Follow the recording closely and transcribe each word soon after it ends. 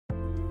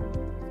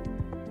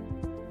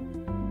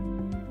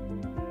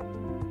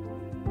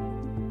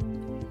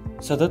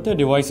Satatya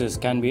devices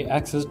can be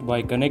accessed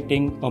by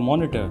connecting a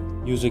monitor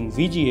using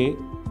VGA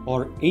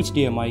or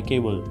HDMI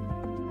cable.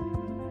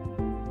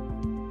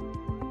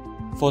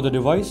 For the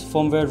device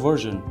firmware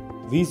version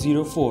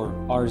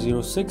V04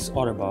 R06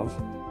 or above,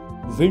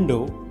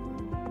 window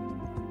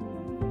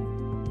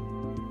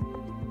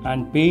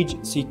and page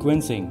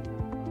sequencing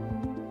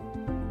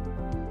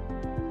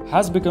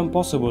has become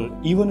possible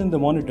even in the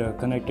monitor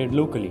connected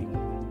locally.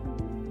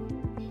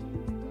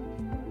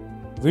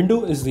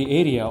 Window is the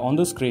area on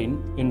the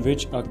screen in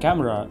which a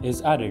camera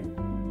is added.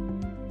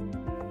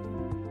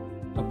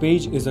 A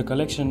page is a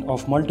collection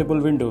of multiple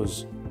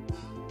windows.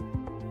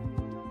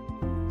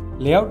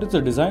 Layout is the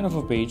design of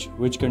a page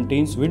which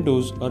contains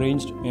windows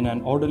arranged in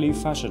an orderly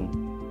fashion.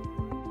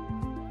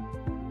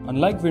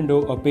 Unlike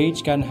window, a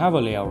page can have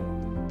a layout.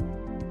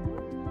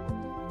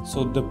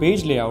 So the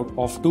page layout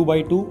of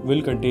 2x2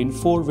 will contain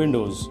 4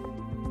 windows.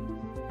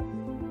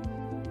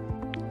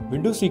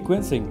 Window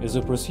sequencing is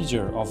a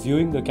procedure of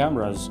viewing the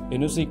cameras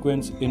in a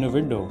sequence in a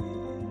window,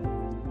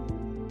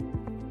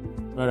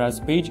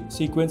 whereas page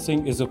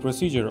sequencing is a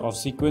procedure of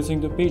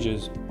sequencing the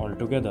pages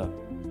altogether.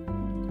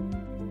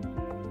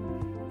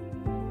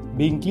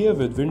 Being clear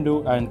with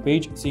window and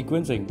page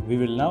sequencing, we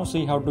will now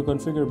see how to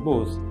configure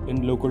both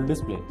in local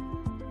display.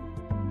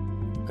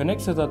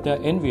 Connect Satatya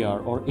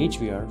NVR or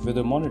HVR with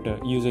a monitor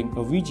using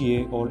a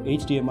VGA or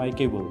HDMI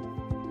cable.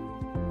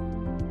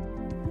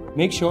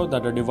 Make sure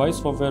that the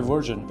device firmware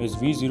version is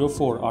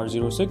V04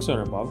 R06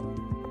 or above.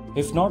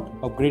 If not,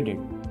 upgrade it.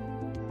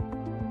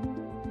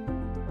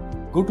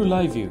 Go to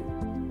Live View.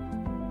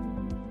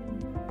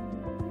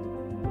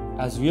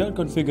 As we are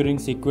configuring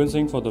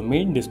sequencing for the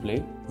main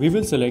display, we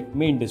will select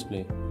Main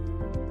Display.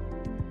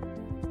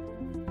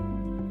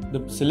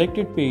 The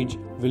selected page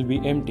will be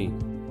empty.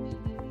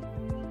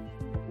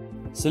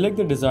 Select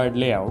the desired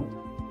layout.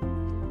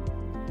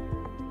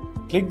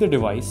 Click the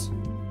device.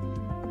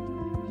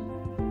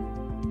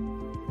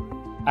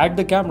 Add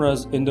the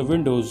cameras in the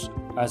windows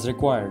as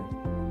required.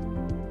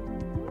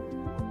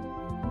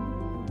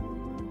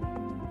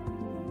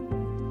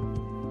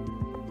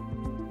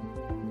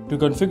 To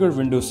configure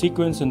window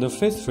sequence in the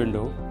 5th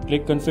window,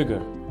 click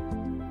Configure.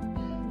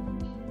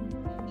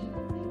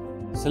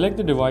 Select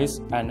the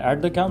device and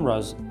add the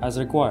cameras as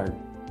required.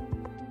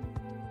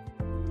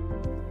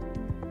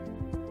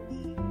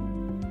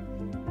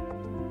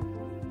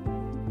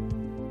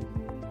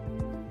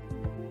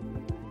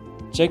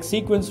 Check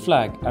Sequence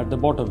flag at the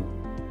bottom.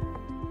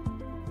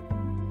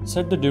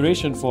 Set the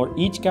duration for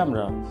each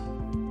camera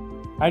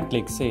and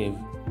click Save.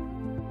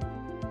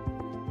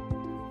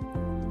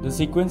 The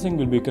sequencing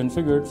will be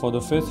configured for the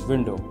 5th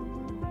window.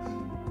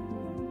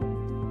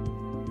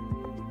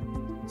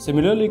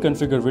 Similarly,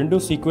 configure window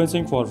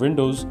sequencing for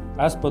windows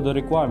as per the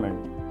requirement.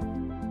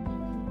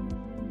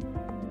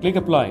 Click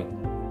Apply.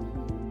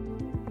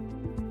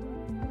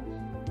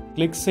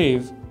 Click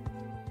Save.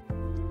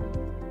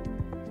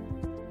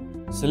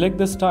 Select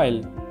the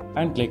style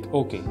and click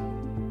OK.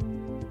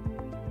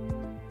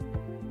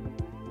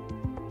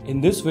 In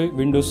this way,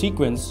 window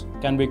sequence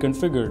can be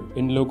configured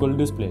in local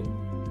display.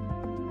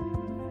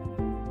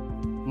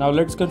 Now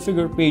let's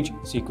configure page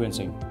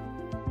sequencing.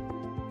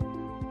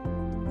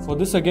 For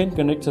this, again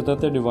connect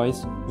Satatya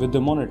device with the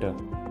monitor.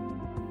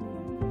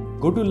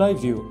 Go to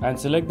Live View and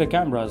select the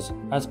cameras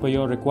as per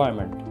your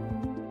requirement.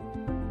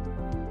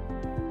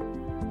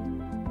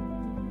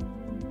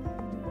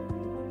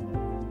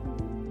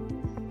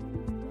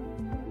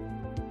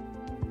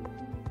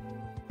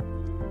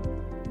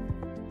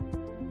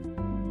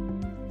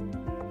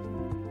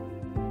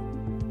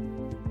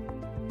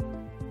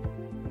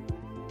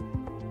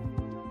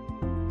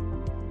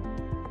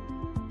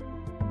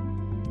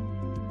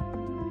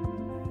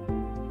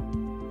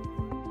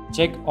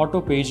 Check Auto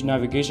Page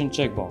Navigation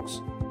checkbox.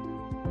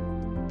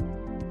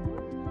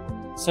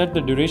 Set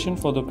the duration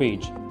for the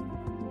page.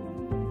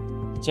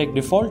 Check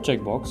Default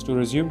checkbox to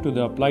resume to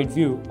the applied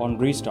view on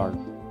restart.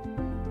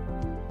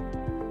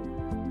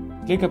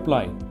 Click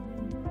Apply.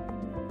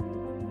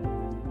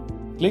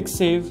 Click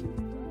Save.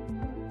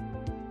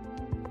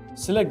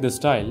 Select the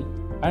style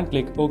and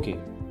click OK.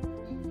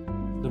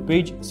 The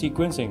page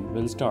sequencing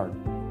will start.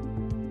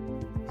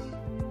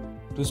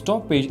 To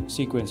stop page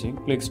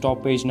sequencing, click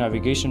Stop Page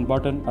Navigation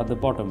button at the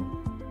bottom.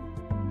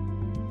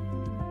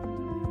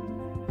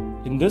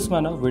 In this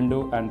manner,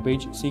 window and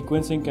page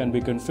sequencing can be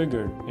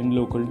configured in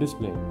local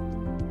display.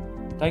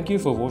 Thank you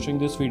for watching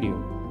this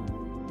video.